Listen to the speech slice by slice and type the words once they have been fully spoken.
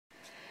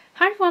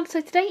Hi everyone, so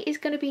today is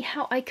going to be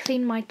how I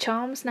clean my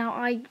charms. Now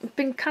I've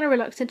been kind of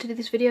reluctant to do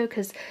this video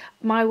because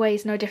my way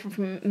is no different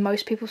from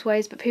most people's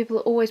ways, but people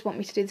always want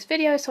me to do this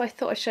video, so I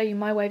thought I'd show you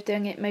my way of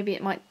doing it. Maybe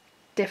it might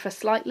differ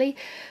slightly,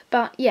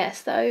 but yeah,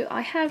 so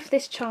I have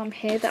this charm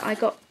here that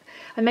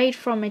I made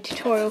from a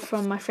tutorial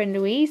from my friend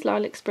Louise,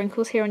 Lilac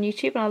Sprinkles, here on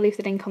YouTube, and I'll leave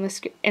the link on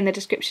in the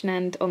description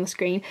and on the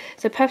screen.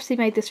 So I purposely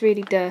made this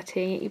really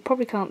dirty. You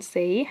probably can't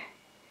see.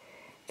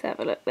 Let's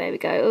have a look, there we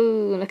go.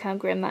 Oh, look how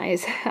grim that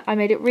is. I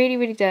made it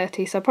really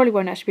dirty, so I probably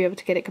won't actually be able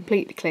to get it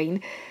completely clean,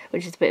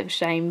 which is a bit of a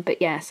shame,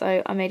 but yeah,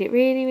 so I made it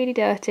really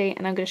dirty,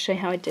 and I'm going to show you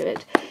how I do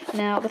it.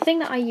 Now, the thing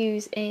that I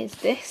use is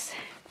this,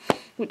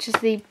 which is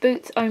the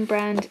Boots own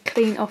brand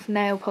Clean Off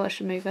Nail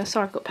Polish Remover.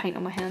 Sorry, I've got paint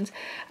on my hands.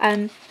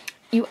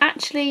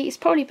 It's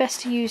probably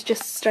best to use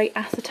just straight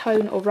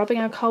acetone or rubbing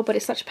alcohol, but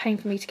it's such a pain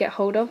for me to get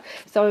hold of.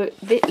 So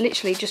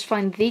literally just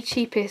find the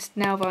cheapest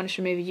nail varnish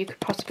remover you could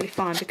possibly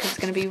find, because it's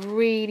going to be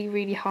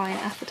really high in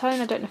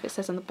acetone. I don't know if it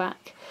says on the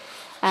back,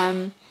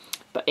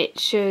 but it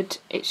should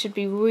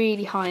be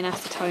really high in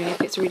acetone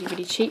if it's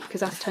really cheap,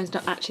 because acetone's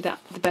not actually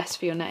the best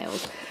for your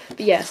nails.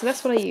 But yeah, so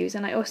that's what I use,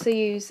 and I also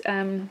use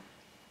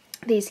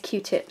these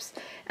Q-tips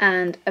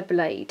and a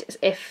blade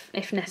if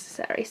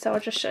necessary. So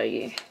I'll just show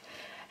you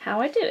how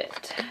I do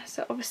it.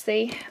 So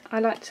obviously I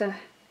like to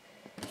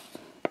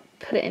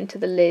put it into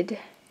the lid,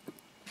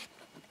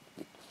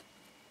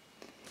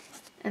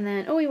 and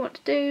then all you want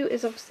to do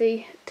is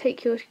obviously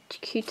take your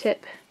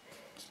Q-tip,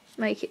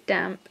 make it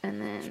damp, and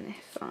then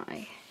if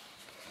I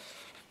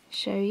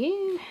show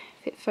you,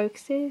 if it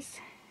focuses,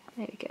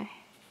 there we go.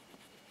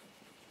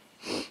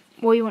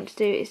 All you want to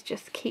do is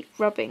just keep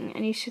rubbing,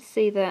 and you should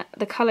see that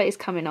the colour is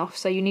coming off,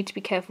 so you need to be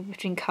careful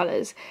between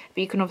colours,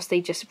 but you can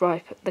obviously just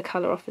wipe the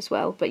colour off as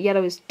well, but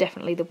yellow is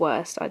definitely the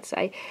worst, I'd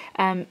say.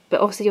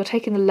 But obviously you're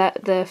taking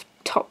the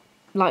top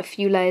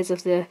few layers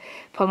of the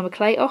polymer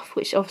clay off,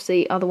 which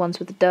obviously are the ones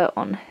with the dirt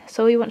on.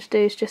 So all you want to do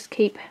is just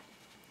keep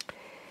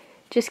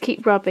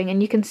rubbing,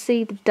 and you can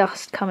see the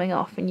dust coming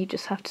off, and you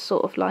just have to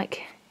sort of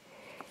like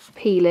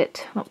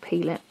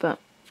but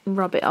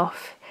rub it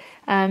off.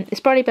 It's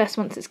probably best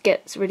once it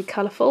gets really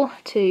colourful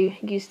to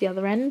use the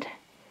other end.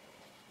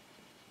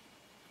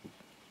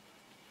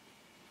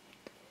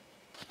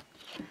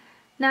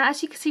 Now,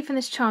 as you can see from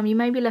this charm, you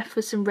may be left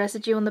with some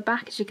residue on the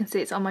back. As you can see,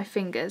 it's on my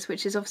fingers,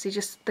 which is obviously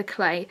just the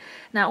clay.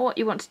 Now, what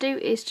you want to do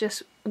is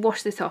just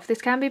wash this off.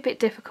 This can be a bit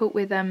difficult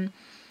with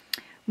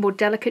more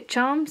delicate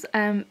charms,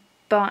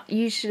 but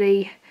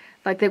usually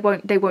they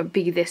won't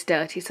be this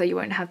dirty, so you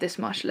won't have this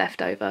much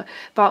left over.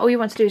 But all you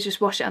want to do is just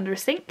wash it under a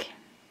sink.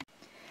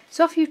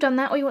 So after you've done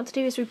that, all you want to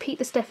do is repeat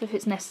the step if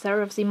it's necessary.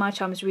 Obviously my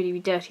charm is really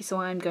dirty, so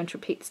I'm going to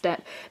repeat the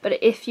step,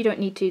 but if you don't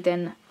need to,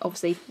 then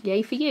obviously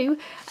yay for you.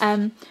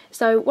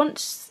 So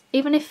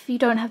even if you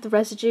don't have the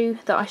residue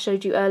that I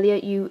showed you earlier,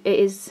 it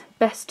is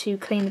best to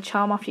clean the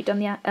charm after you've done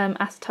the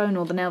acetone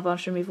or the nail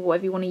varnish remover,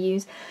 whatever you want to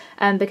use,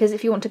 because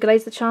if you want to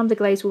glaze the charm, the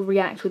glaze will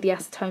react with the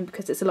acetone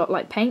because it's a lot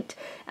like paint,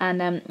 and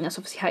that's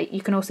obviously how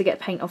you can also get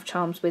paint off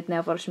charms with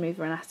nail varnish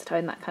remover and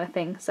acetone, that kind of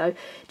thing. So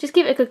just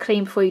give it a good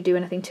clean before you do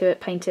anything to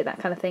it, paint it, that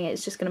kind of thing.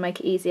 It's just going to make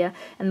it easier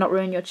and not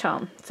ruin your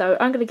charm. So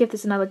I'm going to give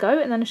this another go,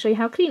 and then I'll show you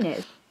how clean it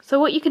is. So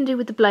what you can do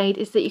with the blade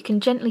is that you can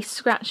gently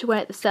scratch away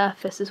at the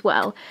surface as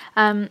well.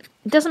 It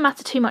doesn't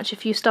matter too much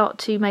if you start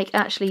to make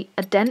actually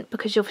a dent,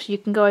 because obviously you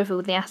can go over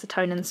with the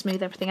acetone and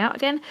smooth everything out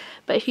again.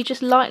 But if you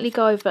just lightly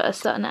go over at a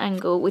certain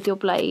angle with your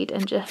blade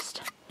and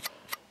just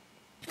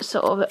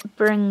sort of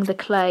bring the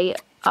clay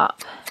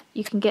up,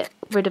 you can get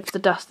rid of the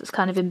dust that's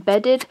kind of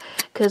embedded,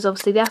 because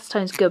obviously the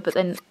acetone's good, but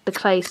then the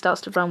clay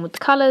starts to run with the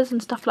colours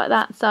and stuff like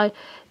that. So it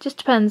just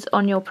depends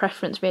on your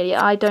preference really.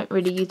 I don't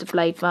really use a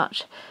blade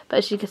much, but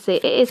as you can see,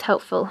 it is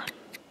helpful.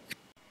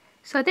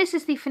 So this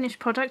is the finished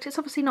product. It's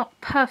obviously not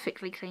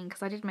perfectly clean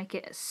because I did make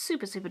it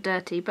super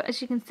dirty, but as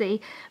you can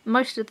see,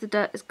 most of the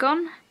dirt is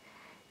gone.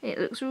 It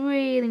looks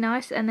really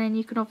nice, and then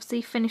you can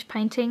obviously finish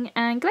painting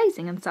and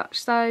glazing and such.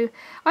 So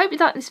I hope you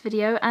liked this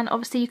video, and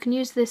obviously you can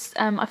use this,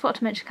 I forgot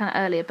to mention kind of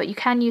earlier, but you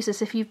can use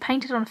this if you've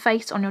painted on a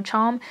face on your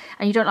charm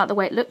and you don't like the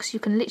way it looks. You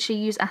can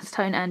literally use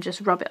acetone and just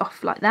rub it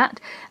off like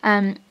that.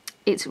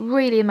 It's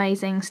really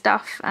amazing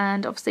stuff,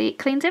 and obviously it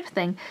cleans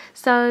everything.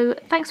 So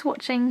thanks for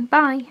watching,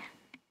 bye!